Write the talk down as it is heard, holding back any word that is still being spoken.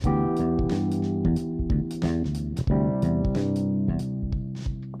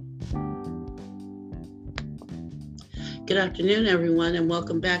Good afternoon, everyone, and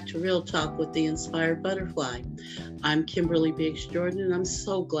welcome back to Real Talk with the Inspired Butterfly. I'm Kimberly Biggs Jordan, and I'm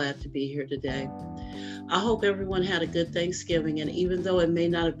so glad to be here today. I hope everyone had a good Thanksgiving, and even though it may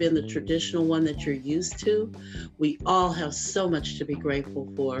not have been the traditional one that you're used to, we all have so much to be grateful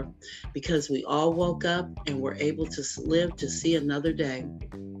for because we all woke up and were able to live to see another day.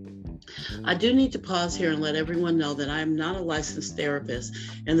 I do need to pause here and let everyone know that I am not a licensed therapist,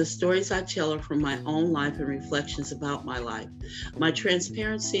 and the stories I tell are from my own life and reflections about my life. My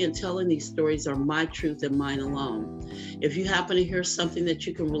transparency in telling these stories are my truth and mine alone. If you happen to hear something that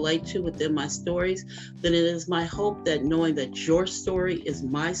you can relate to within my stories, then it is my hope that knowing that your story is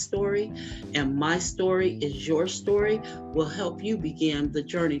my story and my story is your story will help you begin the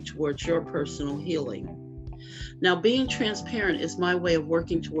journey towards your personal healing. Now, being transparent is my way of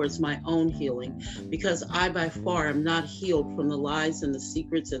working towards my own healing because I, by far, am not healed from the lies and the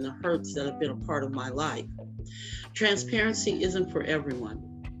secrets and the hurts that have been a part of my life. Transparency isn't for everyone.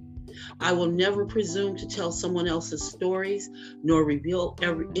 I will never presume to tell someone else's stories nor reveal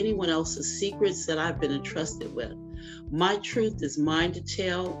anyone else's secrets that I've been entrusted with. My truth is mine to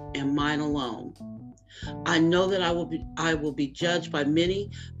tell and mine alone. I know that I will be judged by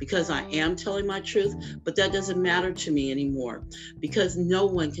many because I am telling my truth, but that doesn't matter to me anymore because no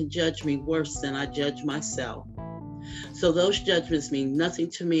one can judge me worse than I judge myself. So those judgments mean nothing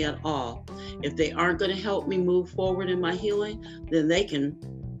to me at all. If they aren't going to help me move forward in my healing, then they can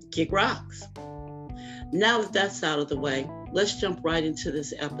kick rocks. Now that that's out of the way, let's jump right into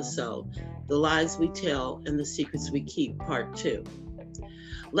this episode, The Lies We Tell and the Secrets We Keep, Part 2.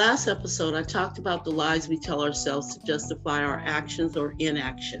 Last episode, I talked about the lies we tell ourselves to justify our actions or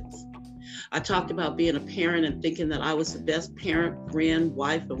inactions. I talked about being a parent and thinking that I was the best parent, friend,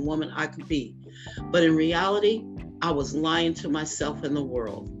 wife, and woman I could be. But in reality, I was lying to myself and the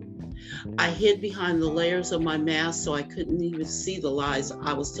world. I hid behind the layers of my mask so I couldn't even see the lies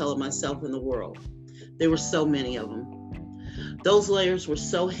I was telling myself and the world. There were so many of them. Those layers were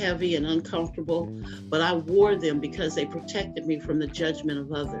so heavy and uncomfortable, but I wore them because they protected me from the judgment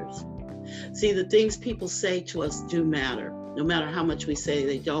of others. See, the things people say to us do matter. No matter how much we say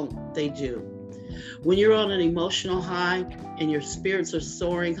they don't, they do. When you're on an emotional high and your spirits are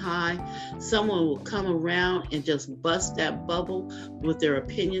soaring high, someone will come around and just bust that bubble with their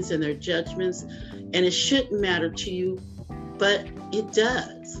opinions and their judgments. And it shouldn't matter to you, but it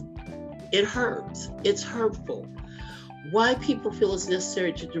does. It hurts. It's hurtful. Why people feel it's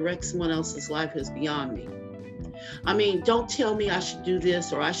necessary to direct someone else's life is beyond me. I mean, don't tell me I should do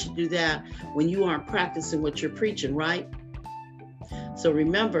this or I should do that when you aren't practicing what you're preaching, right? So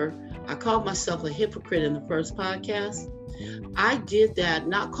remember, I called myself a hypocrite in the first podcast. I did that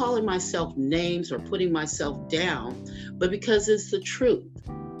not calling myself names or putting myself down, but because it's the truth.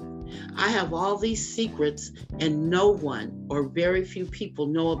 I have all these secrets and no one or very few people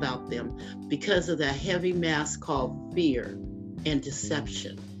know about them because of that heavy mask called fear and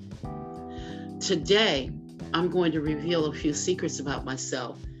deception. Today, I'm going to reveal a few secrets about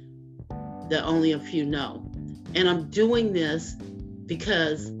myself that only a few know. And I'm doing this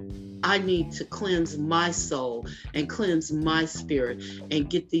because I need to cleanse my soul and cleanse my spirit and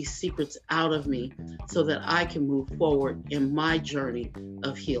get these secrets out of me so that I can move forward in my journey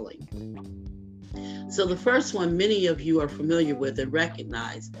of healing. So the first one many of you are familiar with and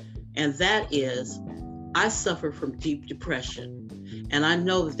recognize, and that is I suffer from deep depression. And I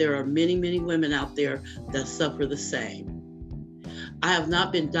know that there are many, many women out there that suffer the same. I have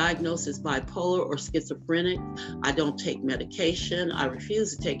not been diagnosed as bipolar or schizophrenic. I don't take medication. I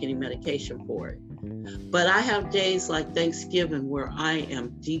refuse to take any medication for it. But I have days like Thanksgiving where I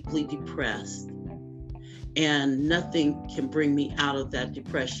am deeply depressed and nothing can bring me out of that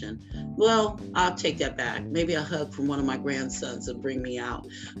depression. Well, I'll take that back. Maybe a hug from one of my grandsons will bring me out.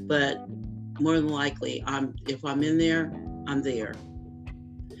 But more than likely, if I'm in there, I'm there.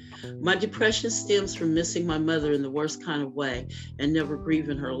 My depression stems from missing my mother in the worst kind of way and never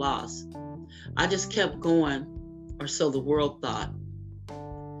grieving her loss. I just kept going, or so the world thought.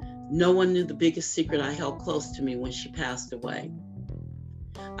 No one knew the biggest secret I held close to me when she passed away.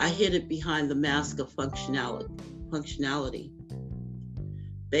 I hid it behind the mask of functionality.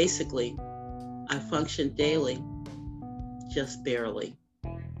 Basically, I functioned daily, just barely.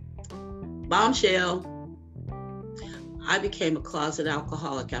 Bombshell. I became a closet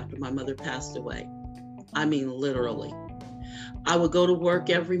alcoholic after my mother passed away. I mean, literally. I would go to work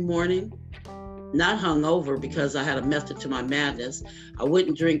every morning, not hungover because I had a method to my madness. I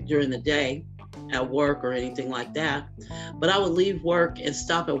wouldn't drink during the day at work or anything like that. But I would leave work and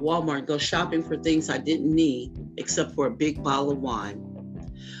stop at Walmart and go shopping for things I didn't need except for a big bottle of wine.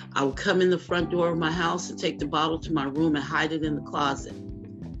 I would come in the front door of my house and take the bottle to my room and hide it in the closet.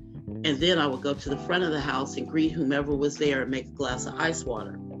 And then I would go to the front of the house and greet whomever was there and make a glass of ice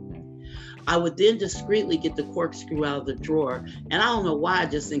water. I would then discreetly get the corkscrew out of the drawer. And I don't know why I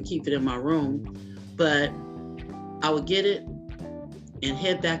just didn't keep it in my room, but I would get it and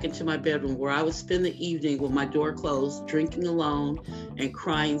head back into my bedroom, where I would spend the evening with my door closed, drinking alone and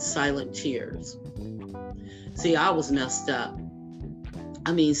crying silent tears. See, I was messed up.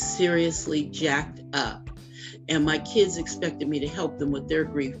 I mean, seriously jacked up. And my kids expected me to help them with their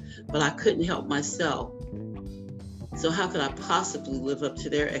grief, but I couldn't help myself. So how could I possibly live up to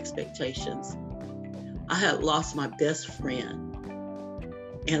their expectations? I had lost my best friend,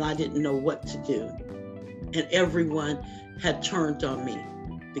 and I didn't know what to do. And everyone had turned on me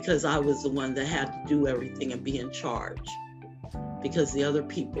because I was the one that had to do everything and be in charge, because the other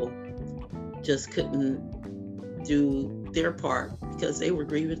people just couldn't do their part because they were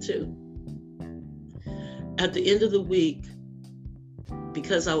grieving too. At the end of the week,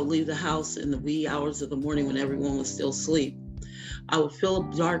 because I would leave the house in the wee hours of the morning when everyone was still asleep, I would fill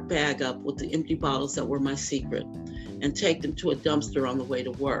a dark bag up with the empty bottles that were my secret and take them to a dumpster on the way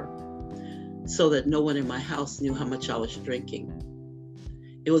to work, so that no one in my house knew how much I was drinking.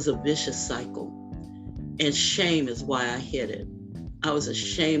 It was a vicious cycle, and shame is why I hid it. I was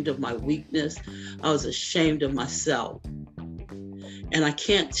ashamed of my weakness. I was ashamed of myself. And I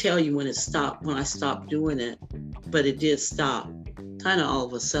can't tell you when it stopped, when I stopped doing it, but it did stop, kind of all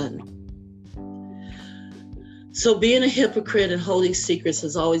of a sudden. So being a hypocrite and holding secrets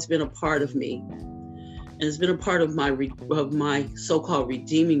has always been a part of me. And it's been a part of my so-called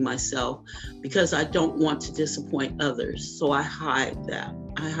redeeming myself, because I don't want to disappoint others. So I hide that.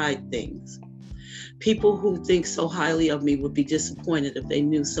 I hide things. People who think so highly of me would be disappointed if they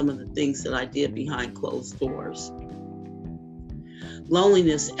knew some of the things that I did behind closed doors.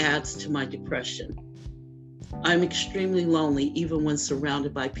 Loneliness adds to my depression. I'm extremely lonely even when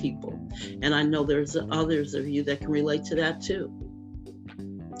surrounded by people. And I know there's others of you that can relate to that too.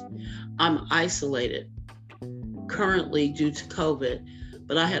 I'm isolated currently due to COVID,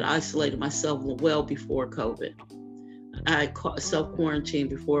 but I had isolated myself well before COVID. I had self-quarantined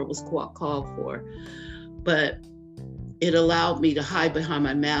before it was called for, but it allowed me to hide behind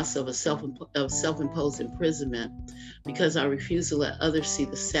my mask of self-imposed imprisonment, because I refuse to let others see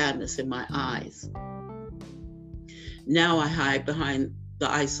the sadness in my eyes. Now I hide behind the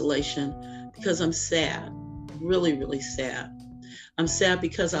isolation because I'm sad, really, really sad. I'm sad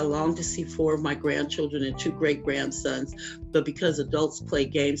because I long to see 4 of my grandchildren and 2 great-grandsons, but because adults play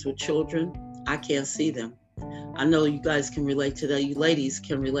games with children, I can't see them. I know you guys can relate to that. You ladies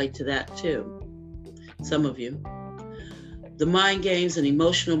can relate to that too. Some of you. The mind games and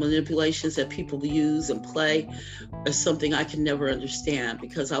emotional manipulations that people use and play are something I can never understand,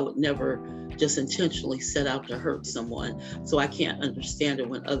 because I would never just intentionally set out to hurt someone. So I can't understand it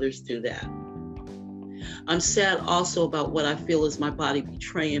when others do that. I'm sad also about what I feel is my body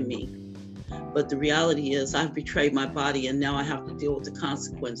betraying me. But the reality is I've betrayed my body, and now I have to deal with the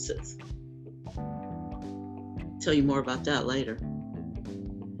consequences. I'll tell you more about that later.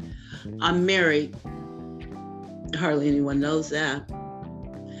 I'm married. Hardly anyone knows that.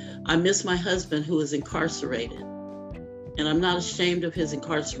 I miss my husband, who is incarcerated. And I'm not ashamed of his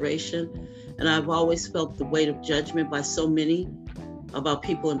incarceration. And I've always felt the weight of judgment by so many about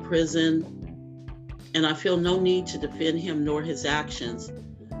people in prison. And I feel no need to defend him nor his actions.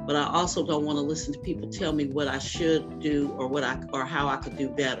 But I also don't want to listen to people tell me what I should do or how I could do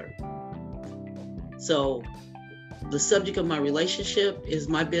better. So the subject of my relationship is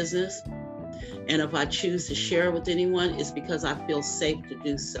my business. And if I choose to share it with anyone, it's because I feel safe to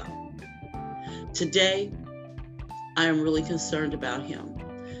do so. Today, I am really concerned about him,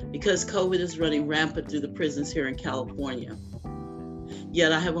 because COVID is running rampant through the prisons here in California.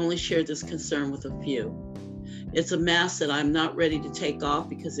 Yet I have only shared this concern with a few. It's a mask that I'm not ready to take off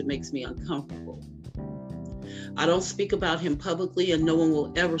because it makes me uncomfortable. I don't speak about him publicly, and no one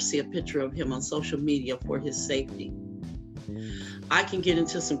will ever see a picture of him on social media for his safety. I can get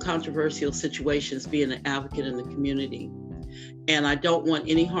into some controversial situations being an advocate in the community. And I don't want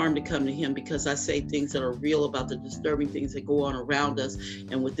any harm to come to him, because I say things that are real about the disturbing things that go on around us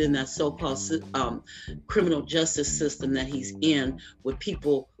and within that so-called criminal justice system that he's in, with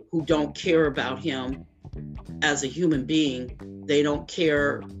people who don't care about him as a human being. They don't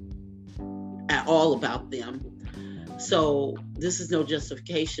care at all about them. So this is no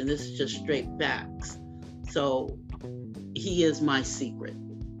justification. This is just straight facts. So he is my secret.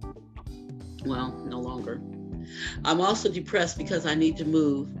 Well, no longer. I'm also depressed because I need to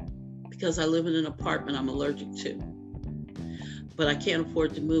move, because I live in an apartment I'm allergic to. but I can't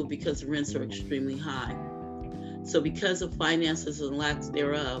afford to move because the rents are extremely high. So because of finances and lack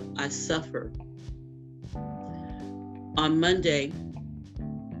thereof, I suffer. On Monday,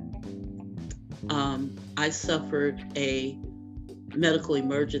 I suffered a medical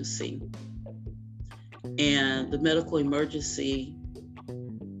emergency, and the medical emergency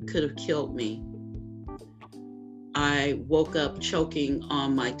could have killed me. I woke up choking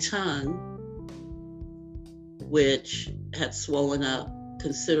on my tongue, which had swollen up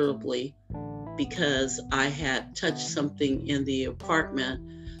considerably because I had touched something in the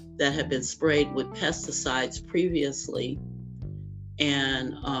apartment that had been sprayed with pesticides previously,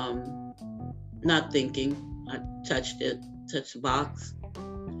 and not thinking, I touched the box,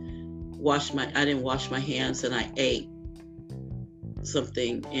 I didn't wash my hands, and I ate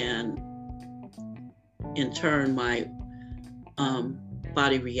something, and in turn my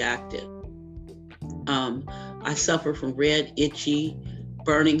body reacted. I suffer from red, itchy,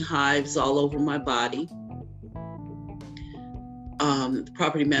 burning hives all over my body. The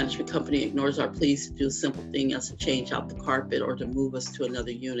property management company ignores our pleas to do a simple thing as to change out the carpet or to move us to another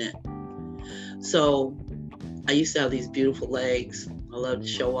unit. So I used to have these beautiful legs. I love to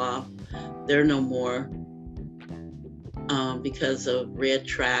show off. They're no more because of red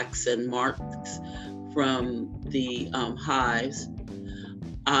tracks and marks from the hives.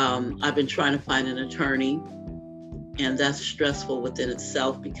 I've been trying to find an attorney, and that's stressful within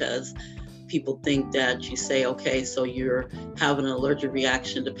itself because people think that you say, okay, so you're having an allergic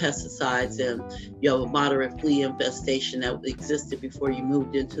reaction to pesticides and you have a moderate flea infestation that existed before you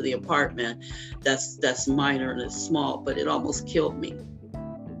moved into the apartment. That's minor and it's small, but it almost killed me.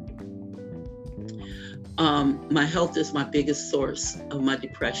 My health is my biggest source of my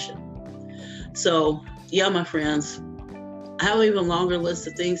depression. So yeah, my friends, I have an even longer list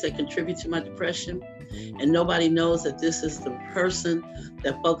of things that contribute to my depression. And nobody knows that this is the person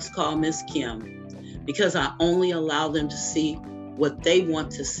that folks call Miss Kim, because I only allow them to see what they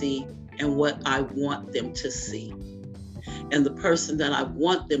want to see and what I want them to see. And the person that I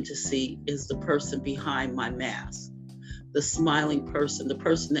want them to see is the person behind my mask, the smiling person, the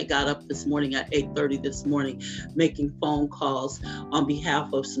person that got up this morning at 8:30 this morning, making phone calls on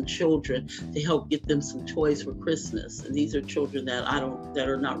behalf of some children to help get them some toys for Christmas. And these are children that that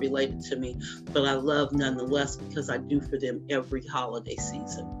are not related to me, but I love nonetheless because I do for them every holiday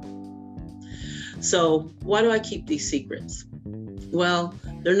season. So why do I keep these secrets? Well,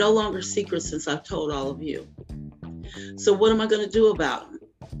 they're no longer secrets since I've told all of you. So what am I going to do about them?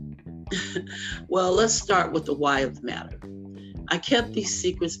 Well, let's start with the why of the matter. I kept these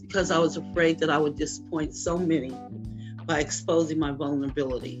secrets because I was afraid that I would disappoint so many by exposing my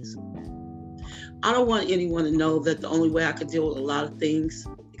vulnerabilities. I don't want anyone to know that the only way I could deal with a lot of things,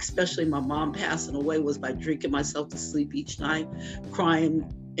 especially my mom passing away, was by drinking myself to sleep each night,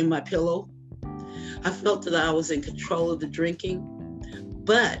 crying in my pillow. I felt that I was in control of the drinking,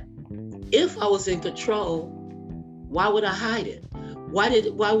 but if I was in control, why would I hide it? Why did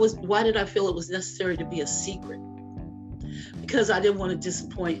I feel it was necessary to be a secret? Because I didn't want to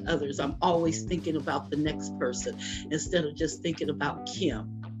disappoint others. I'm always thinking about the next person instead of just thinking about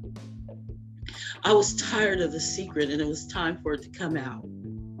Kim. I was tired of the secret and it was time for it to come out.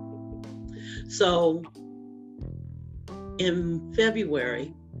 So in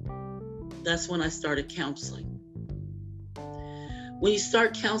February, that's when I started counseling. When you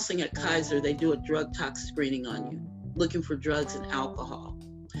start counseling at Kaiser, they do a drug tox screening on you, looking for drugs and alcohol.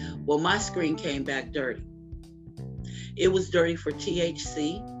 Well, my screen came back dirty. It was dirty for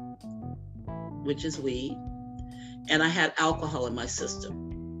THC, which is weed, and I had alcohol in my system.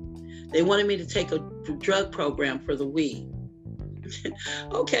 They wanted me to take a drug program for the weed.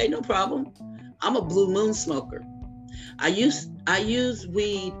 Okay, no problem. I'm a blue moon smoker. I use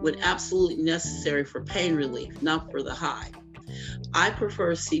weed when absolutely necessary for pain relief, not for the high. I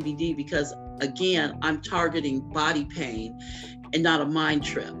prefer CBD because, again, I'm targeting body pain and not a mind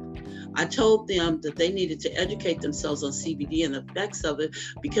trip. I told them that they needed to educate themselves on CBD and the effects of it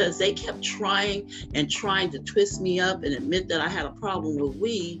because they kept trying to twist me up and admit that I had a problem with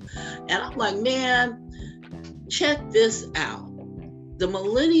weed. And I'm like, man, check this out. The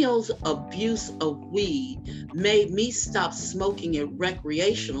millennials' abuse of weed made me stop smoking it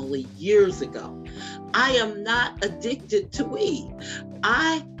recreationally years ago. I am not addicted to weed.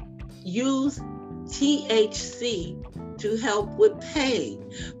 I use THC to help with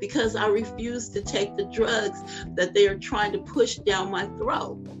pain because I refuse to take the drugs that they are trying to push down my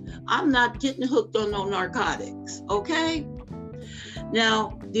throat. I'm not getting hooked on no narcotics, okay?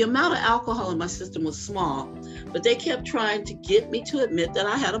 Now, the amount of alcohol in my system was small, but they kept trying to get me to admit that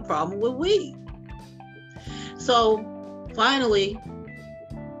I had a problem with weed. So Finally,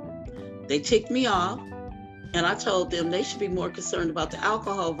 they ticked me off, and I told them they should be more concerned about the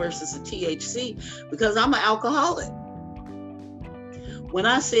alcohol versus the THC because I'm an alcoholic. When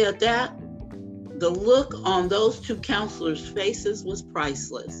I said that, the look on those two counselors' faces was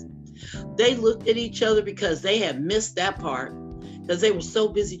priceless. They looked at each other because they had missed that part, because they were so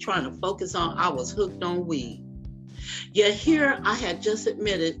busy trying to focus on I was hooked on weed. Yet here I had just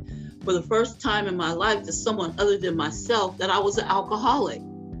admitted for the first time in my life to someone other than myself that I was an alcoholic.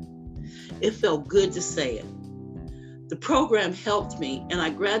 It felt good to say it. The program helped me and I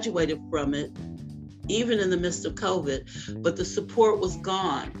graduated from it, even in the midst of COVID, but the support was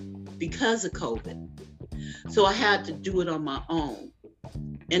gone because of COVID. So I had to do it on my own.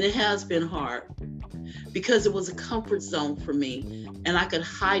 And it has been hard because it was a comfort zone for me and I could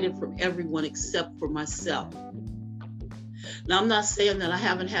hide it from everyone except for myself. Now, I'm not saying that I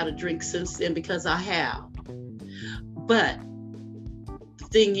haven't had a drink since then, because I have. But the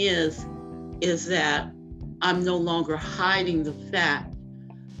thing is that I'm no longer hiding the fact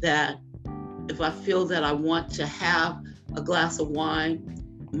that if I feel that I want to have a glass of wine,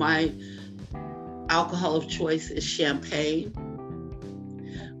 my alcohol of choice is champagne.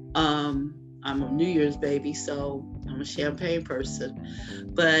 I'm a New Year's baby, so I'm a champagne person.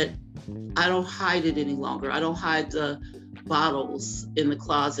 But I don't hide it any longer. I don't hide the bottles in the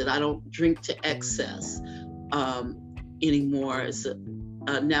closet. I don't drink to excess anymore. It's a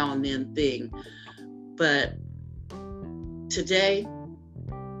now and then thing. But today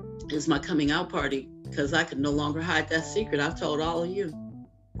is my coming out party because I can no longer hide that secret. I've told all of you.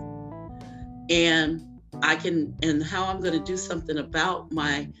 And how I'm going to do something about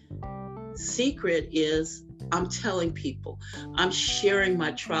my secret is I'm telling people, I'm sharing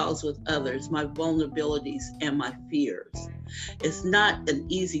my trials with others, my vulnerabilities and my fears. It's not an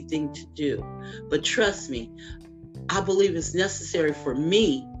easy thing to do, but trust me, I believe it's necessary for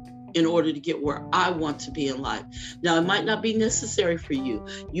me in order to get where I want to be in life. Now, it might not be necessary for you.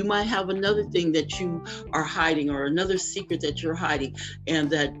 You might have another thing that you are hiding or another secret that you're hiding and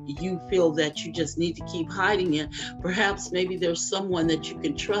that you feel that you just need to keep hiding it. Perhaps maybe there's someone that you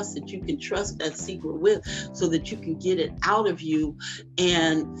can trust that secret with so that you can get it out of you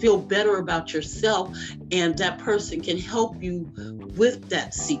and feel better about yourself. And that person can help you with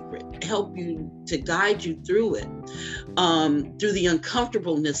that secret, help you to guide you through it, through the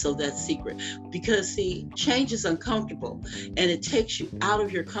uncomfortableness of that secret. Because see, change is uncomfortable and it takes you out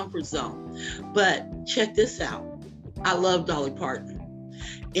of your comfort zone. But check this out. I love Dolly Parton.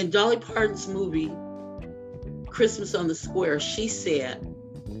 In Dolly Parton's movie, Christmas on the Square, she said,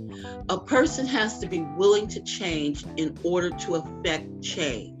 a person has to be willing to change in order to affect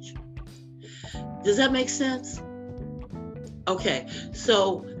change. Does that make sense? Okay,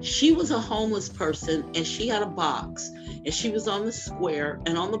 so she was a homeless person and she had a box and she was on the square,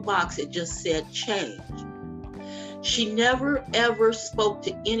 and on the box it just said change. She never ever spoke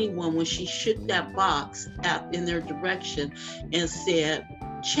to anyone when she shook that box out in their direction and said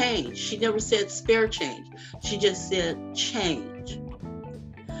change. She never said spare change. She just said change.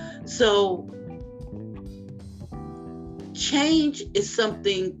 So change is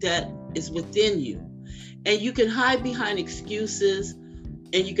something that is within you. And you can hide behind excuses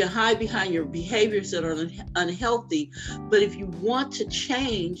and you can hide behind your behaviors that are unhealthy. But if you want to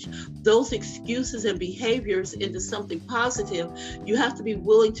change those excuses and behaviors into something positive, you have to be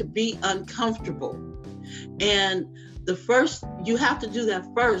willing to be uncomfortable. And you have to do that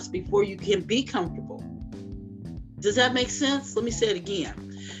first before you can be comfortable. Does that make sense? Let me say it again.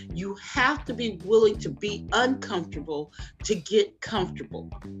 You have to be willing to be uncomfortable to get comfortable.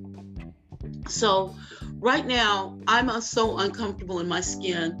 So right now, I'm so uncomfortable in my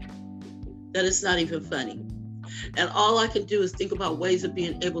skin that it's not even funny. And all I can do is think about ways of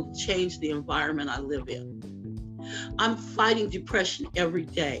being able to change the environment I live in. I'm fighting depression every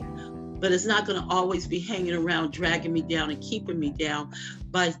day, but it's not going to always be hanging around, dragging me down and keeping me down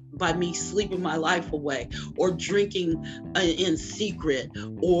by me sleeping my life away or drinking in secret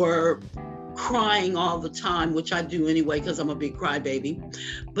or crying all the time, which I do anyway because I'm a big crybaby.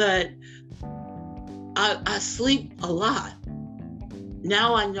 But I sleep a lot.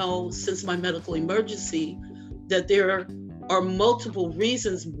 Now I know, since my medical emergency, that there are multiple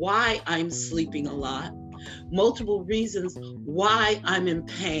reasons why I'm sleeping a lot, multiple reasons why I'm in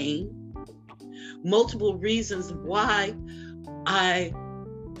pain, multiple reasons why I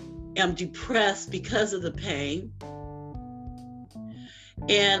am depressed because of the pain.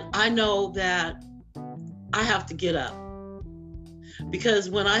 And I know that I have to get up, because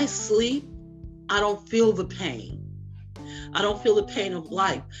when I sleep, I don't feel the pain. I don't feel the pain of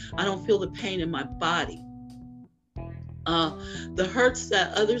life. I don't feel the pain in my body. Uh, the hurts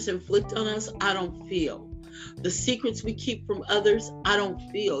that others inflict on us, I don't feel. The secrets we keep from others, I don't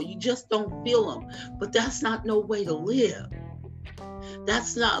feel. You just don't feel them. But that's not no way to live.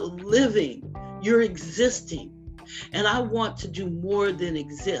 That's not living. You're existing. And I want to do more than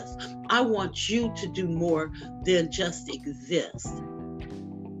exist. I want you to do more than just exist.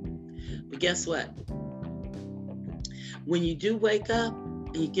 But guess what? When you do wake up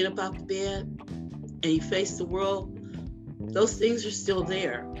and you get up out the bed and you face the world, those things are still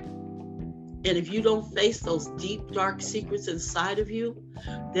there. And if you don't face those deep, dark secrets inside of you,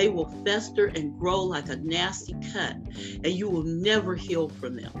 they will fester and grow like a nasty cut, and you will never heal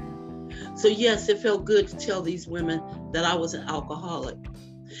from them. So yes, it felt good to tell these women that I was an alcoholic.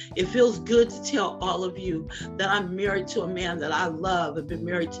 It feels good to tell all of you that I'm married to a man that I love. I've been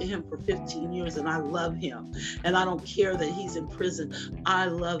married to him for 15 years and I love him. And I don't care that he's in prison. I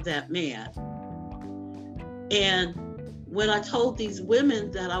love that man. And when I told these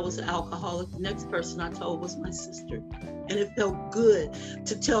women that I was an alcoholic, the next person I told was my sister. And it felt good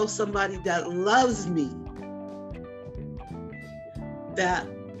to tell somebody that loves me that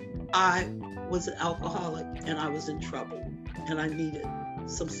I was an alcoholic and I was in trouble and I needed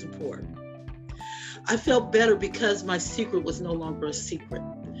some support. I felt better because my secret was no longer a secret.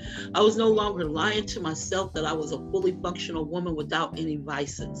 I was no longer lying to myself that I was a fully functional woman without any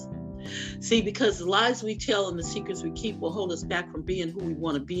vices. See, because the lies we tell and the secrets we keep will hold us back from being who we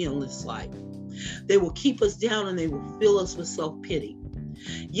want to be in this life. They will keep us down and they will fill us with self-pity.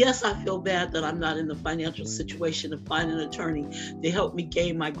 Yes, I feel bad that I'm not in the financial situation to find an attorney to help me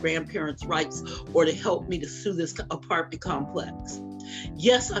gain my grandparents' rights or to help me to sue this apartment complex.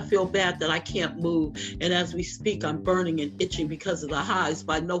 Yes, I feel bad that I can't move, and as we speak, I'm burning and itching because of the hives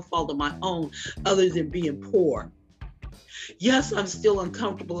by no fault of my own other than being poor. Yes, I'm still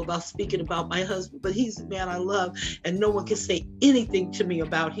uncomfortable about speaking about my husband, but he's the man I love, and no one can say anything to me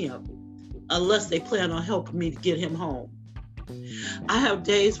about him unless they plan on helping me to get him home. I have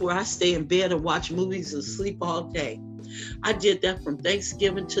days where I stay in bed and watch movies and sleep all day. I did that from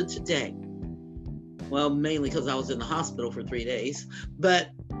Thanksgiving to today. Well, mainly because I was in the hospital for 3 days,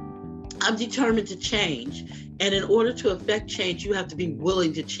 but I'm determined to change. And in order to affect change, you have to be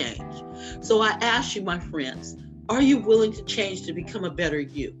willing to change. So I ask you, my friends, are you willing to change to become a better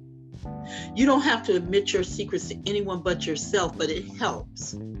you? You don't have to admit your secrets to anyone but yourself, but it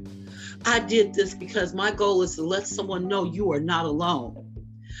helps. I did this because my goal is to let someone know you are not alone.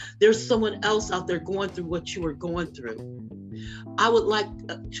 There's someone else out there going through what you are going through. I would like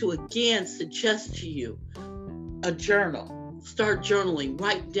to again suggest to you a journal. Start journaling,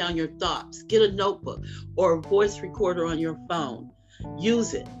 write down your thoughts, get a notebook or a voice recorder on your phone.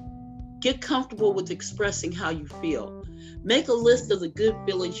 Use it. Get comfortable with expressing how you feel. Make a list of the good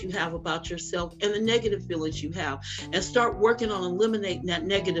feelings you have about yourself and the negative feelings you have, and start working on eliminating that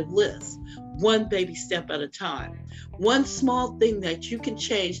negative list, one baby step at a time. One small thing that you can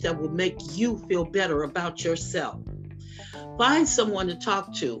change that will make you feel better about yourself. Find someone to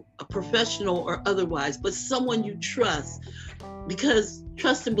talk to, a professional or otherwise, but someone you trust, because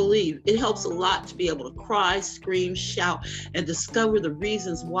trust and believe, it helps a lot to be able to cry, scream, shout, and discover the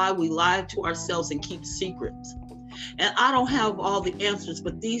reasons why we lie to ourselves and keep secrets. And I don't have all the answers,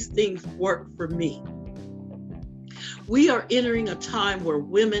 but these things work for me. We are entering a time where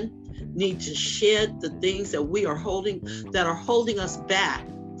women need to shed the things that we are holding, that are holding us back,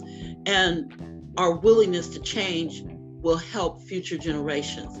 and our willingness to change will help future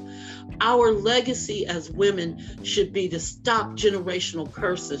generations. Our legacy as women should be to stop generational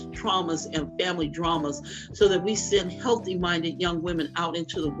curses, traumas, and family dramas so that we send healthy-minded young women out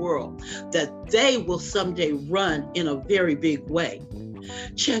into the world, that they will someday run in a very big way.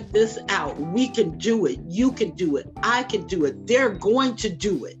 Check this out. We can do it. You can do it. I can do it. They're going to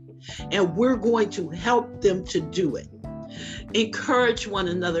do it. And we're going to help them to do it. Encourage one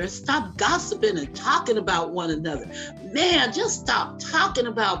another and stop gossiping and talking about one another. Man, just stop talking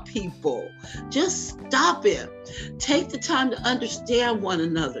about people. Just stop it. Take the time to understand one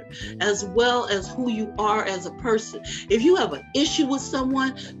another as well as who you are as a person. If you have an issue with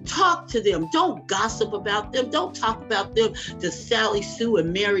someone, talk to them. Don't gossip about them. Don't talk about them to Sally Sue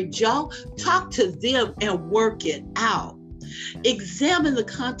and Mary Jo. Talk to them and work it out. Examine the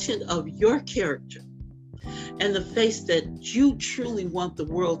content of your character and the face that you truly want the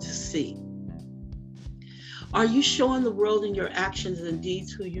world to see. Are you showing the world in your actions and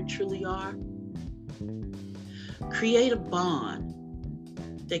deeds who you truly are? Create a bond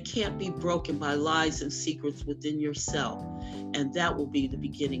that can't be broken by lies and secrets within yourself, and that will be the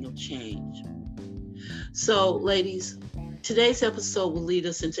beginning of change. So, ladies, Today's episode will lead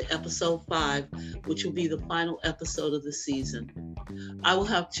us into episode 5, which will be the final episode of the season. I will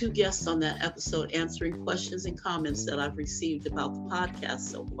have 2 guests on that episode answering questions and comments that I've received about the podcast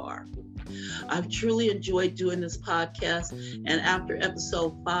so far. I've truly enjoyed doing this podcast, and after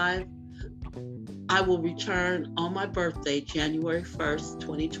episode 5, I will return on my birthday, January 1st,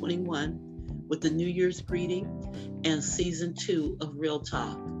 2021, with the New Year's greeting and season 2 of Real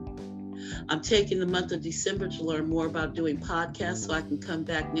Talk. I'm taking the month of December to learn more about doing podcasts so I can come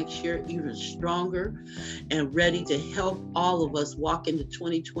back next year even stronger and ready to help all of us walk into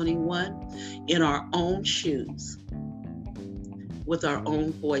 2021 in our own shoes with our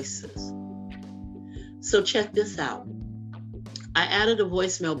own voices. So check this out. I added a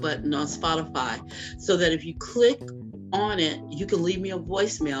voicemail button on Spotify so that if you click on it, you can leave me a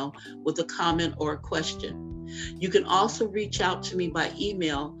voicemail with a comment or a question. You can also reach out to me by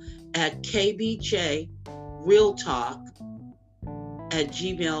email at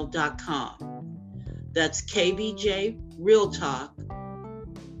kbjrealtalk@gmail.com. That's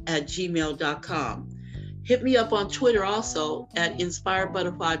kbjrealtalk@gmail.com. Hit me up on Twitter also at Inspired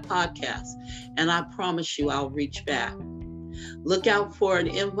Butterfly Podcast, and I promise you I'll reach back. Look out for an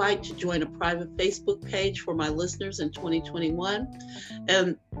invite to join a private Facebook page for my listeners in 2021.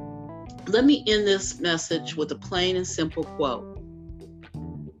 And let me end this message with a plain and simple quote.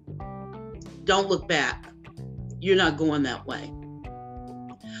 Don't look back. You're not going that way.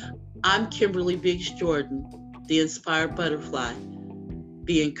 I'm Kimberly Biggs Jordan, the Inspired Butterfly.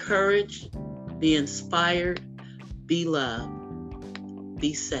 Be encouraged, be inspired, be loved,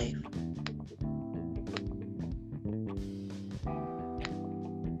 be safe.